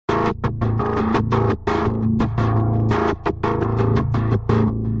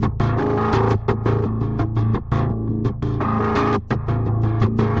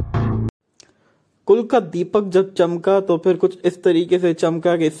का दीपक जब चमका तो फिर कुछ इस तरीके से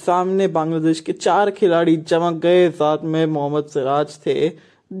चमका कि सामने बांग्लादेश के 4 खिलाड़ी चमक गए, साथ में मोहम्मद सिराज थे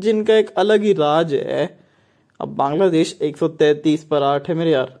जिनका एक अलग ही राज है। अब बांग्लादेश 133 पर 8 है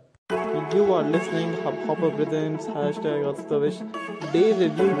मेरे यार। You are listening hopper presents #अस्तविश day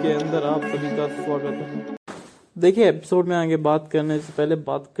review के अंदर आप सभी का स्वागत है। देखिए, एपिसोड में आगे बात करने से पहले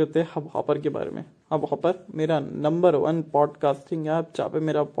बात करते हैं हब हॉपर के बारे में। हब हॉपर मेरा नंबर 1 पॉडकास्टिंग ऐप, जहाँ पे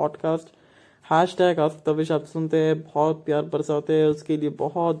मेरा पॉडकास्ट #अस्तविश आप सुनते हैं, बहुत प्यार बरसाते हैं, उसके लिए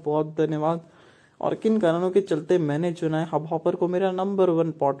बहुत बहुत धन्यवाद। और किन कारणों के चलते मैंने चुना है हब हॉपर को मेरा नंबर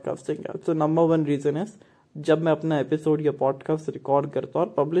 1 पॉडकास्टिंग ऐप। तो नंबर 1 रीजन है, जब मैं अपना एपिसोड या पॉडकास्ट रिकॉर्ड करता हूँ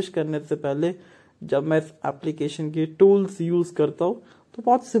और पब्लिश करने से पहले जब मैं इस एप्लीकेशन के टूल्स यूज़ करता हूँ तो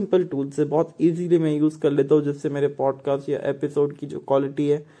बहुत सिंपल टूल्स है, बहुत इजीली मैं यूज़ कर लेता हूँ, जिससे मेरे पॉडकास्ट या एपिसोड की जो क्वालिटी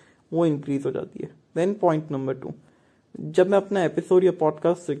है वो इंक्रीज हो जाती है। देन पॉइंट नंबर 2, जब मैं अपना एपिसोड या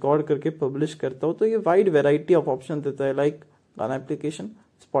पॉडकास्ट रिकॉर्ड करके पब्लिश करता हूँ तो ये वाइड वेराइटी ऑफ ऑप्शन देता है, लाइक गाना application,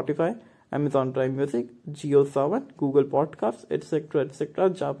 Spotify, Amazon prime music, जियो सावन, गूगल पॉडकास्ट एटसेट्रा एटसेट्रा,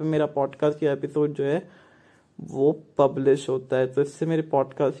 जहाँ पे मेरा पॉडकास्ट या एपिसोड जो है वो पब्लिश होता है। तो इससे मेरे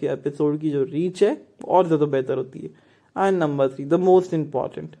पॉडकास्ट या एपिसोड की जो रीच है और ज़्यादा बेहतर होती है। And number 3, the most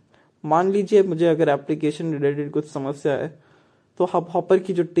important, मान लीजिए मुझे अगर एप्लीकेशन रिलेटेड कुछ समस्या है तो हब हॉपर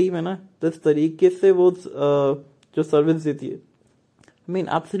की जो टीम है ना, जिस तरीके से वो जो सर्विस देती है, आई मीन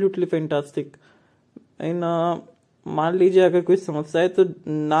एब्सोल्युटली फैंटास्टिक। इन मान लीजिए अगर कोई समस्या है तो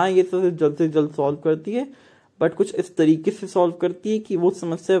ना ये सब जल्द से जल्द सॉल्व करती है, बट कुछ इस तरीके से सॉल्व करती है कि वो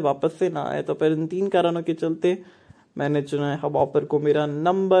समस्या वापस से ना आए। तो फिर इन 3 कारणों के चलते मैंने चुना है हब हॉपर को मेरा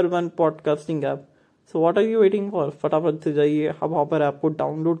number 1 podcasting app. So what are you waiting for? फटाफट से जाइए हब हॉपर ऐप को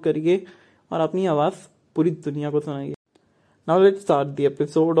डाउनलोड करिए और अपनी आवाज़ पूरी दुनिया को सुनाइए। Now let's start the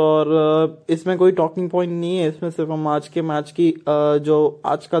episode. और इसमें कोई टॉकिंग पॉइंट नहीं है, इसमें सिर्फ हम आज के मैच की जो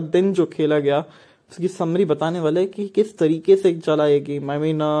आज का दिन जो खेला गया उसकी समरी बताने वाले हैं कि किस तरीके से चला ये गेम। आई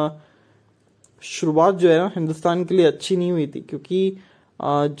मीन शुरुआत जो है ना हिंदुस्तान के लिए अच्छी नहीं हुई थी, क्योंकि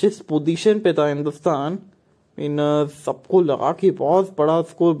जिस पोजीशन पे था हिंदुस्तान, इन सबको लगा कि बहुत बड़ा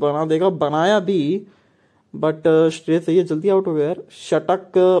स्कोर बना देगा, बनाया भी, बट श्रेयस अय्यर जल्दी आउट हो गया यार।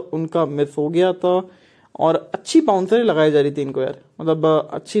 शतक उनका मिस हो गया था और अच्छी बाउंसरें लगाई जा रही थी इनको यार, मतलब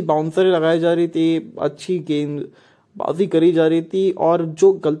अच्छी बाउंसरें लगाई जा रही थी, अच्छी गेंदबाजी करी जा रही थी। और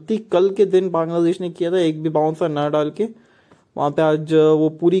जो गलती कल के दिन बांग्लादेश ने किया था, एक भी बाउंसर ना डाल के, वहां पे आज वो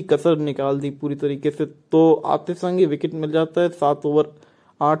पूरी कसर निकाल दी पूरी तरीके से। तो आते संग ही विकेट मिल जाता है। 7 ओवर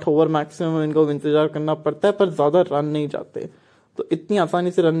 8 ओवर मैक्सिमम इनको इंतजार करना पड़ता है, पर ज्यादा रन नहीं जाते, तो इतनी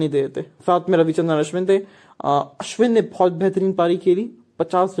आसानी से रन नहीं दे देते। साथ में रविचंद्रन अश्विन थे। अश्विन ने बहुत बेहतरीन पारी खेली,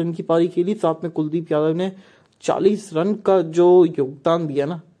 50 रन की पारी खेली। साथ में कुलदीप यादव ने 40 रन का जो योगदान दिया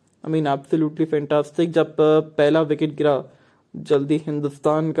ना, आई मीन एब्सोल्युटली फैंटास्टिक। जब पहला विकेट गिरा जल्दी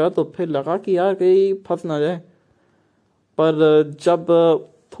हिंदुस्तान का तो फिर लगा कि यार कहीं फंस ना जाए, पर जब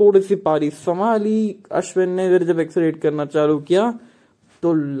थोड़ी सी पारी संभाली अश्विन ने, फिर जब एक्सलेट करना चालू किया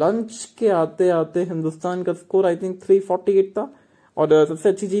तो लंच के आते आते हिंदुस्तान का स्कोर आई थिंक 348 था। और सबसे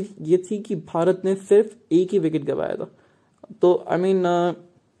अच्छी चीज ये थी कि भारत ने सिर्फ एक ही विकेट गंवाया था। तो आई मीन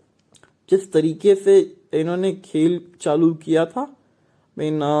जिस तरीके से इन्होंने खेल चालू किया था,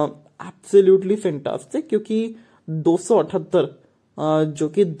 मीन एब्सोल्युटली फैंटास्टिक, क्योंकि 278 जो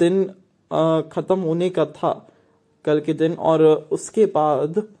कि दिन खत्म होने का था कल के दिन, और उसके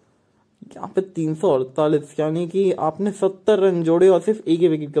बाद यहाँ पे 348, यानी कि आपने 70 रन जोड़े और सिर्फ एक ही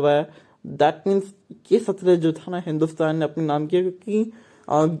विकेट गवाया। दैट मीन्स ये 17 जो था ना हिंदुस्तान ने अपने नाम किया, क्योंकि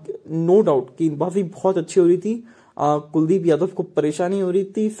नो डाउट गेंदबाजी बहुत अच्छी हो रही थी। कुलदीप यादव को परेशानी हो रही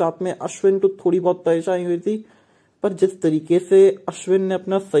थी, साथ में अश्विन को थोड़ी बहुत परेशानी हो रही थी, पर जिस तरीके से अश्विन ने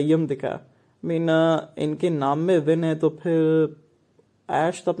अपना संयम दिखाया, मीन इनके नाम में विन है तो फिर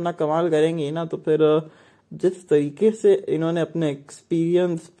ऐश तो अपना कमाल करेंगे ना। तो फिर जिस तरीके से इन्होंने अपने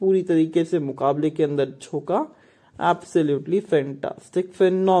एक्सपीरियंस पूरी तरीके से मुकाबले के अंदर झोंका, एब्सोल्युटली फैंटास्टिक,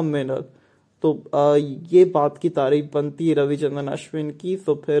 फिनोमिनल। तो ये बात की तारीफ बनती है रविचंद्रन अश्विन की।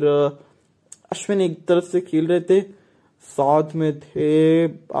 तो फिर अश्विन एक तरफ से खेल रहे थे, साथ में थे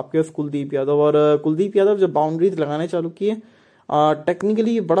आपके पास कुलदीप यादव। और कुलदीप यादव जब बाउंड्रीज लगाने चालू किए,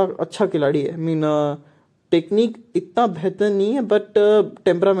 टेक्निकली बड़ा अच्छा खिलाड़ी है। आई मीन टेक्निक इतना बेहतर नहीं है, बट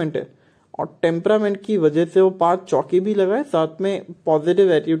टेम्परामेंट है, और टेम्परामेंट की वजह से वो 5 चौके भी लगाए, साथ में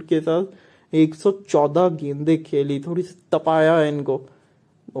पॉजिटिव एटीट्यूड के साथ 114 गेंदें खेली, थोड़ी सी तपाया है इनको।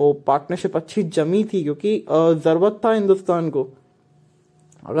 वो पार्टनरशिप अच्छी जमी थी, क्योंकि जरूरत था हिंदुस्तान को।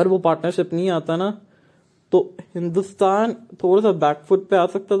 अगर वो पार्टनरशिप नहीं आता ना तो हिंदुस्तान थोड़ा सा बैकफुट पे आ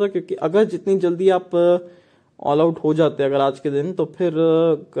सकता था, क्योंकि अगर जितनी जल्दी आप ऑल आउट हो जाते अगर आज के दिन, तो फिर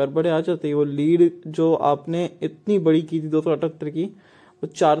गड़बड़े आ जाती। वो लीड जो आपने इतनी बड़ी की थी 278 की, वो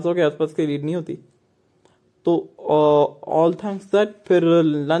 400 के आसपास की लीड नहीं होती। तो ऑल थैंक्स दैट फिर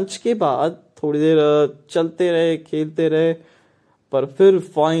लंच के बाद थोड़ी देर चलते रहे, खेलते रहे, पर फिर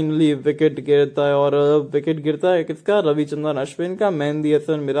फाइनली विकेट गिरता है। और विकेट गिरता है किसका? रविचंद्रन अश्विन का। मेहंदी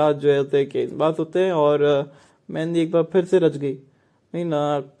हसन मिराज जो होते हैं गेंदबाज होते हैं, और मेहंदी एक बार फिर से रच गई। नहीं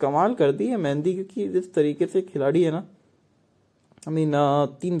ना, कमाल कर दी है मेहंदी, क्योंकि जिस तरीके से खिलाड़ी है ना, आई मीन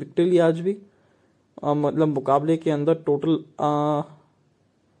 3 विकेट ली आज भी। मतलब मुकाबले के अंदर टोटल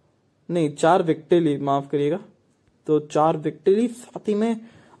नहीं 4 विकेट ली, माफ करिएगा। तो 4 विकेट ली, साथ ही में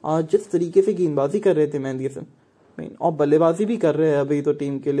जिस तरीके से गेंदबाजी कर रहे थे मेहंदी हसन, और बल्लेबाजी भी कर रहे हैं अभी तो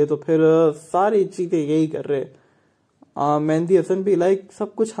टीम के लिए, तो फिर सारी चीजें यही कर रहे हैं। मेहंदी हसन भी लाइक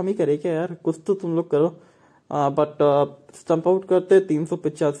सब कुछ हम ही करें क्या यार, कुछ तो तुम लोग करो। बट स्टंप आउट करते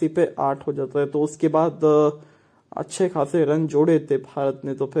 385 पे 8 हो जाता है, तो उसके बाद अच्छे खासे रन जोड़े थे भारत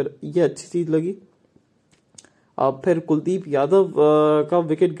ने, तो फिर ये अच्छी चीज लगी। अब फिर कुलदीप यादव का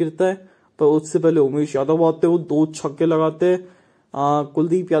विकेट गिरता है, पर उससे पहले उमेश यादव आते, वो 2 छक्के लगाते।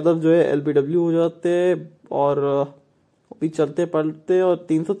 कुलदीप यादव जो है एलबीडब्ल्यू हो जाते, और भी चलते पलटते, और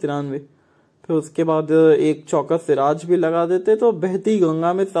 393। फिर उसके बाद एक चौका सिराज भी लगा देते, तो बहती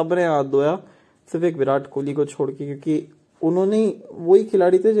गंगा में सबने हाथ धोया, सिर्फ एक विराट कोहली को छोड़ के, क्योंकि उन्होंने वही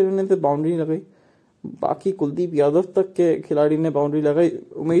खिलाड़ी थे जिन्होंने से बाउंड्री लगाई। बाकी कुलदीप यादव तक के खिलाड़ी ने बाउंड्री लगाई,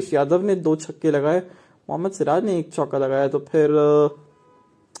 उमेश यादव ने 2 छक्के लगाए, मोहम्मद सिराज ने 1 चौका लगाया। तो फिर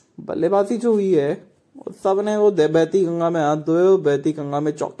बल्लेबाजी जो हुई है, सब ने वो बहती गंगा में हाथ धोए, बहती गंगा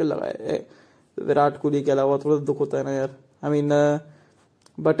में चौके लगाए। विराट कोहली के अलावा थोड़ा दुख होता है ना यार, I mean.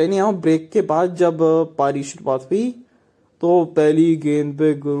 But any how, break के बाद जब पारी शुरुआत हुई, तो पहली गेंद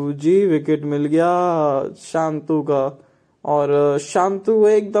पे गुरुजी विकेट मिल गया शांतु का, और शांतु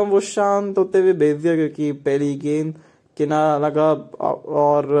एकदम वो शांत होते हुए भेज दिया, क्योंकि पहली गेंद किनारा लगा,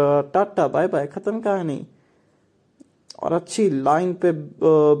 और टाटा बाय बाय, खत्म कहानी। और अच्छी लाइन पे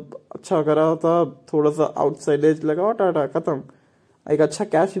अच्छा करा था, थोड़ा सा आउटसाइड एज लगा, और टाटा खत्म। एक अच्छा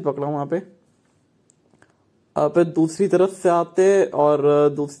कैच भी पकड़ा वहां पे। फिर दूसरी तरफ से आते, और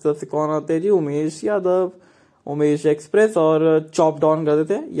दूसरी तरफ से कौन आते हैं जी? उमेश यादव, उमेश एक्सप्रेस, और चॉप डाउन कर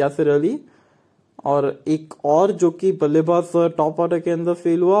देते यासिर अली। और एक और जो कि बल्लेबाज टॉप ऑर्डर के अंदर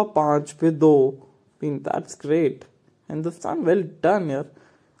फेल हुआ, 5 पे 2। Mean that's great, Hindustan well done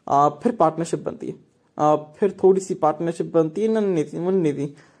यार। फिर पार्टनरशिप बनती है, फिर थोड़ी सी पार्टनरशिप बनती है, नन्ही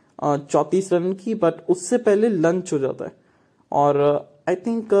थी 34 रन की, बट उससे पहले लंच हो जाता है। और आई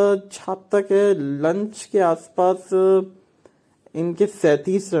थिंक जहां तक है लंच के आसपास इनके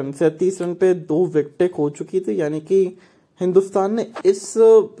 37 रन पे 2 विकेटें खो चुकी थी, यानी कि हिंदुस्तान ने इस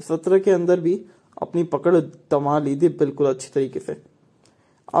सत्र के अंदर भी अपनी पकड़ दमा ली थी बिल्कुल अच्छी तरीके से।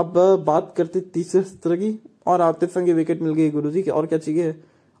 अब बात करते तीसरे सत्र की, और आते संगे विकेट मिल गई गुरुजी की, और क्या चाहिए।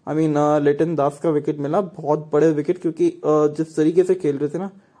 आई मीन लिटन दास का विकेट मिला, बहुत बड़े विकेट, क्योंकि जिस तरीके से खेल रहे थे ना,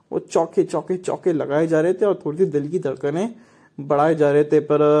 वो चौके चौके चौके लगाए जा रहे थे, और थोड़ी सी दिल की धड़कनें बढ़ाए जा रहे थे।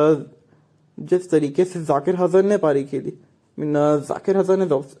 पर जिस तरीके से जाकिर हसन ने पारी खेली, mean Zakir Hasan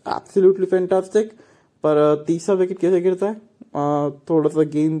is absolutely fantastic. पर तीसरा विकेट कैसे गिरता है, थोड़ा सा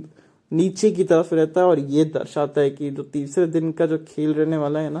गेंद नीचे की तरफ रहता है, और ये दर्शाता है कि जो तीसरे दिन का जो खेल रहने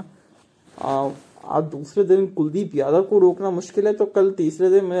वाला है ना, आज दूसरे दिन कुलदीप यादव को रोकना मुश्किल है, तो कल तीसरे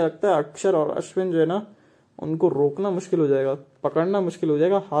दिन मुझे लगता है अक्षर और अश्विन जो है ना, उनको रोकना मुश्किल हो जाएगा, पकड़ना मुश्किल हो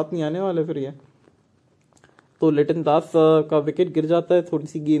जाएगा, हाथ नहीं आने वाले फिर ये। तो लिटन दास का विकेट गिर जाता है, थोड़ी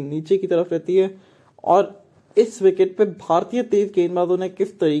सी गेंद नीचे की तरफ रहती है, और इस विकेट पे भारतीय तेज गेंदबाजों ने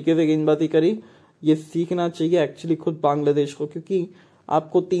किस तरीके से गेंदबाजी करी, ये सीखना चाहिए एक्चुअली खुद बांग्लादेश को, क्योंकि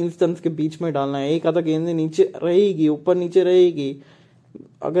आपको 3 स्टंप्स के बीच में डालना है, एक आधा गेंद नीचे रहेगी, ऊपर नीचे रहेगी।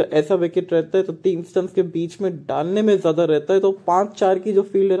 अगर ऐसा विकेट रहता है तो 3 स्टंप्स के बीच में डालने में ज्यादा रहता है। तो 5-4 की जो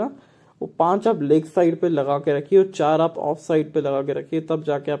फील्ड है ना, वो 5 आप लेग साइड पे लगा के रखिए, और 4 आप ऑफ साइड पे लगा के रखिए, तब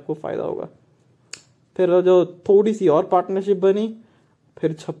जाके आपको फायदा होगा। फिर जो थोड़ी सी और पार्टनरशिप बनी,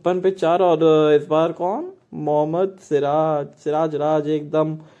 फिर 56 पे 4, और इस बार कौन? मोहम्मद सिराज राज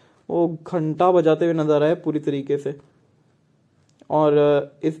एकदम वो घंटा बजाते हुए नजर आए पूरी तरीके से। और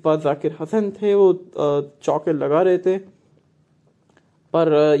इस बार जाकिर हसन थे, वो चौके लगा रहे थे,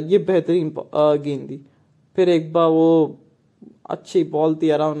 पर ये बेहतरीन गेंद थी। फिर एक बार वो अच्छी बॉल थी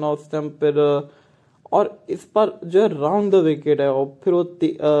अराउंड 9 स्टंप पर, और इस बार जो है राउंड द विकेट है, और फिर वो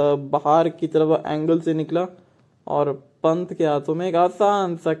बाहर की तरफ एंगल से निकला, और पंत के हाथों में एक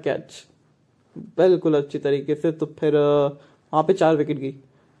आसान सा कैच, बिल्कुल अच्छी तरीके से। तो फिर वहां पे 4 विकेट गई।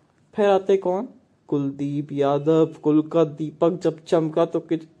 फिर आते कौन? कुलदीप यादव। कुल का दीपक जब चमका, तो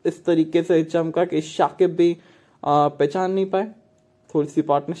इस तरीके से चमका कि शाकिब भी पहचान नहीं पाए। थोड़ी सी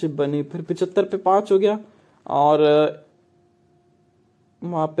पार्टनरशिप बनी, फिर 75 पे 5 हो गया, और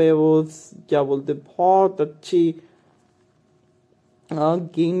वहां पे वो क्या बोलते, बहुत अच्छी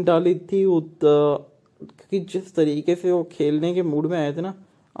गेंद डाली थी वो क्योंकि जिस तरीके से वो खेलने के मूड में आए थे ना,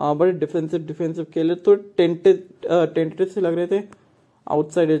 बड़े डिफेंसिव डिफेंसिव खेले, तो टेंटेटिव से लग रहे थे।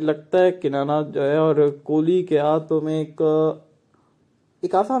 आउटसाइड एज लगता है किनारा जो है, और कोहली के हाथों में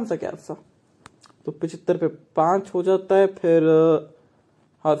एक आसान सा कैच था, तो 75 पे 5 हो जाता है। फिर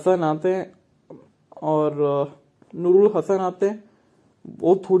हसन आते हैं और नूरुल हसन आते हैं,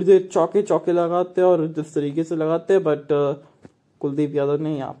 वो थोड़ी देर चौके चौके लगाते हैं, और जिस तरीके से लगाते हैं, बट कुलदीप यादव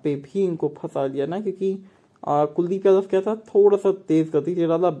ने यहाँ पे भी इनको फंसा लिया ना, क्योंकि कुलदीप यादव क्या था, थोड़ा सा तेज गति से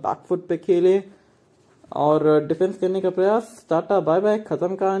डाला, बैकफुट पे खेले और डिफेंस करने का प्रयास, टाटा बाय बाय,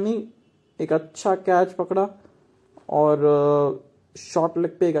 खत्म कहानी। एक अच्छा कैच पकड़ा और शॉर्ट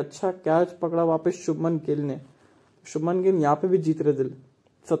लेग पे एक अच्छा कैच पकड़ा वापस शुभमन गिल ने। शुभमन गिल यहाँ पे भी जीत रहे दिल,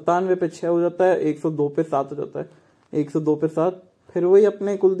 97 पे 6 हो जाता है, 102 पे 7 हो जाता है, 102 पे 7। फिर वही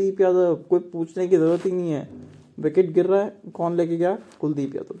अपने कुलदीप यादव, कोई पूछने की जरूरत ही नहीं है, विकेट गिर रहा है, कौन लेके गया,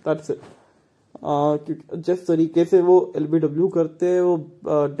 कुलदीप यादव, दैट्स इट। क्योंकि जिस तरीके से वो एलबीडब्ल्यू करते हैं, वो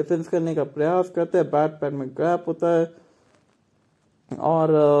डिफेंस करने का प्रयास करते हैं, बैट पैड में गैप होता है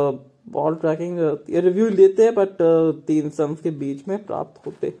और बॉल ट्रैकिंग रिव्यू लेते हैं, बट 3 स्टंप्स के बीच में प्राप्त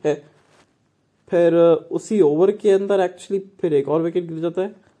होते हैं। फिर उसी ओवर के अंदर एक्चुअली फिर एक और विकेट गिर जाता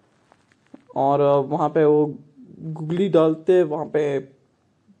है, और वहां पे वो गुगली डालते हैं वहां पे,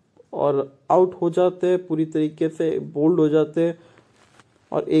 और आउट हो जाते हैं पूरी तरीके से, बोल्ड हो जाते हैं,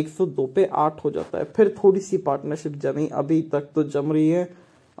 और 102 पे 8 हो जाता है। फिर थोड़ी सी पार्टनरशिप जमी, अभी तक तो जम रही है।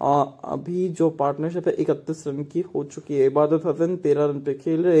 अभी जो पार्टनरशिप है 31 रन की हो चुकी है। इबादत हसन 13 रन पे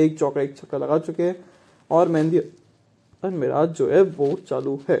खेल रहे, एक चौका एक छक्का लगा चुके हैं, और मेहंदी मिराज जो है वो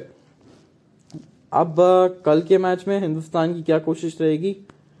चालू है। अब कल के मैच में हिंदुस्तान की क्या कोशिश रहेगी?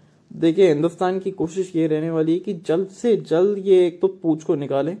 देखिए, हिंदुस्तान की कोशिश ये रहने वाली है कि जल्द से जल्द ये एक तो पूंछ को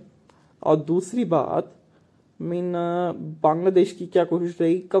निकालें, और दूसरी बात बांग्लादेश की क्या कोशिश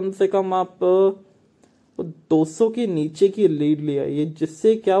रहेगी, कम से कम आप 200 के नीचे की लीड ले आइए,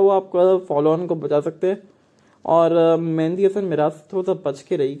 जिससे क्या वो आपका फॉलो ऑन को बचा सकते हैं। और मेहंदी हसन मिराज थोड़ा सा बच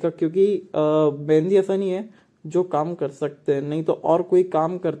के रहेगा, क्योंकि मेहंदी हसन ही है जो काम कर सकते हैं, नहीं तो और कोई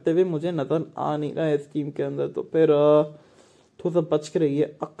काम करते हुए मुझे नजर आ नहीं रहा है इस टीम के अंदर। तो फिर थोड़ा सा बच के रहिए।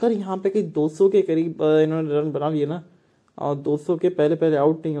 अगर यहाँ पे कहीं 200 के करीब इन्होंने रन बना लिए ना, और 200 के पहले पहले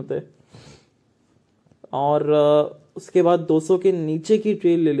आउट नहीं होते, और उसके बाद 200 के नीचे की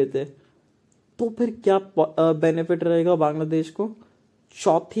ट्रेल ले लेते, तो फिर क्या बेनिफिट रहेगा बांग्लादेश को।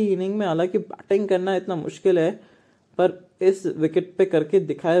 चौथी इनिंग में हालांकि बैटिंग करना इतना मुश्किल है, पर इस विकेट पे करके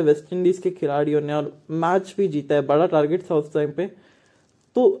दिखाया वेस्ट इंडीज के खिलाड़ियों ने, और मैच भी जीता है, बड़ा टारगेट था उस टाइम पे,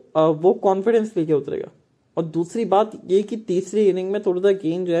 तो वो कॉन्फिडेंस लेके उतरेगा। और दूसरी बात ये कि तीसरी इनिंग में थोड़ा सा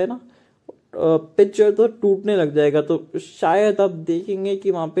गेंद जो है ना, पिच जो है तो टूटने लग जाएगा, तो शायद आप देखेंगे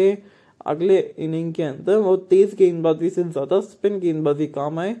कि वहां पे अगले इनिंग के अंदर वो तेज गेंदबाजी से ज्यादा स्पिन गेंदबाजी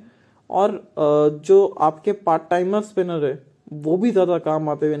काम आए, और जो आपके पार्ट टाइमर स्पिनर है वो भी ज्यादा काम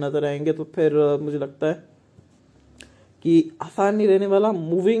आते हुए नजर आएंगे। तो फिर मुझे लगता है कि आसान नहीं रहने वाला।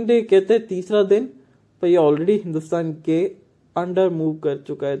 मूविंग डे कहते हैं तीसरा दिन, पर ये ऑलरेडी हिंदुस्तान के अंडर मूव कर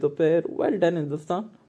चुका है, तो फिर वेल डन हिंदुस्तान।